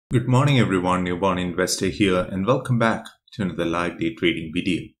Good morning everyone, Newborn Investor here and welcome back to another live day trading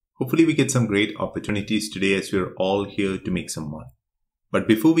video. Hopefully we get some great opportunities today as we're all here to make some money. But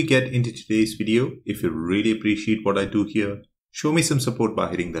before we get into today's video, if you really appreciate what I do here, show me some support by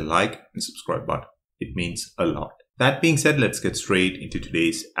hitting the like and subscribe button. It means a lot. That being said, let's get straight into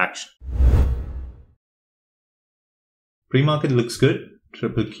today's action. Pre-market looks good.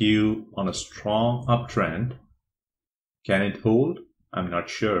 Triple Q on a strong uptrend. Can it hold? I'm not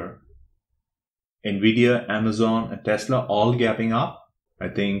sure. Nvidia, Amazon, and Tesla all gapping up. I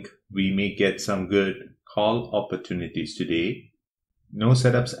think we may get some good call opportunities today. No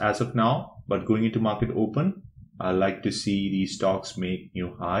setups as of now, but going into market open, I like to see these stocks make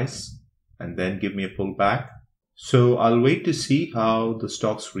new highs and then give me a pullback. So I'll wait to see how the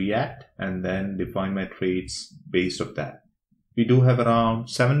stocks react and then define my trades based on that. We do have around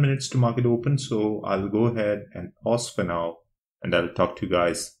 7 minutes to market open, so I'll go ahead and pause for now. And I'll talk to you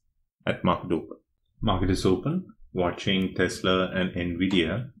guys at market open. Market is open, watching Tesla and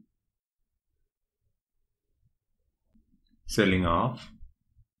Nvidia selling off.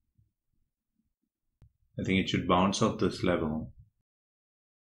 I think it should bounce off this level.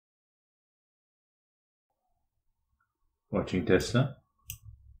 Watching Tesla.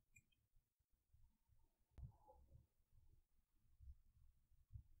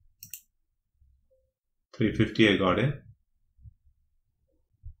 $350, I got it.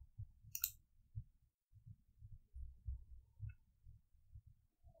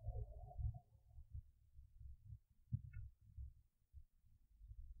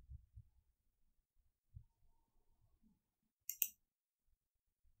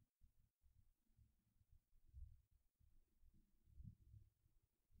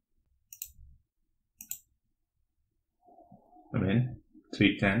 I'm in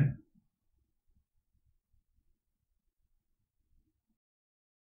 310.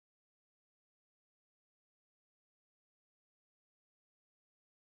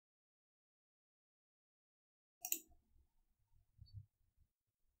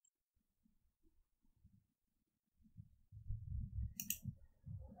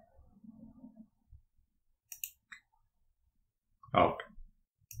 Out.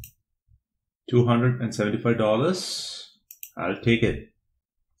 $275. I'll take it.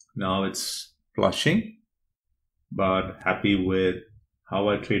 Now it's flushing, but happy with how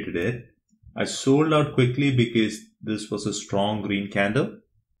I traded it. I sold out quickly because this was a strong green candle.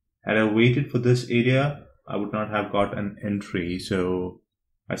 Had I waited for this area, I would not have got an entry. So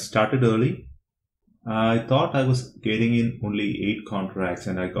I started early. I thought I was getting in only 8 contracts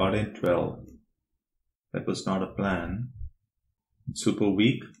and I got in 12. That was not a plan. It's super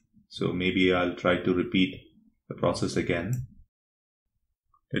weak. So maybe I'll try to repeat the process again.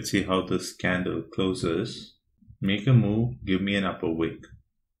 Let's see how this candle closes. Make a move, give me an upper wick.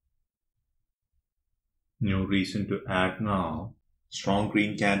 No reason to add now. Strong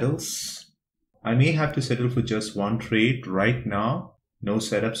green candles. I may have to settle for just one trade right now. No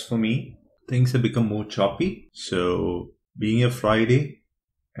setups for me. Things have become more choppy. So being a Friday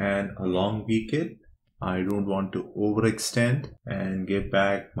and a long weekend, I don't want to overextend and get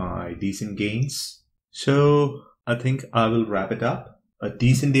back my decent gains. So I think I will wrap it up. A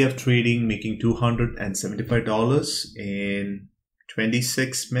decent day of trading, making $275 in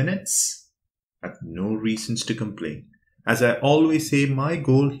 26 minutes. I have no reasons to complain. As I always say, my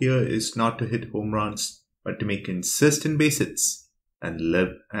goal here is not to hit home runs, but to make consistent base hits and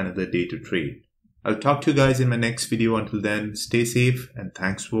live another day to trade. I'll talk to you guys in my next video. Until then, stay safe and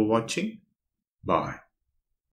thanks for watching. Bye.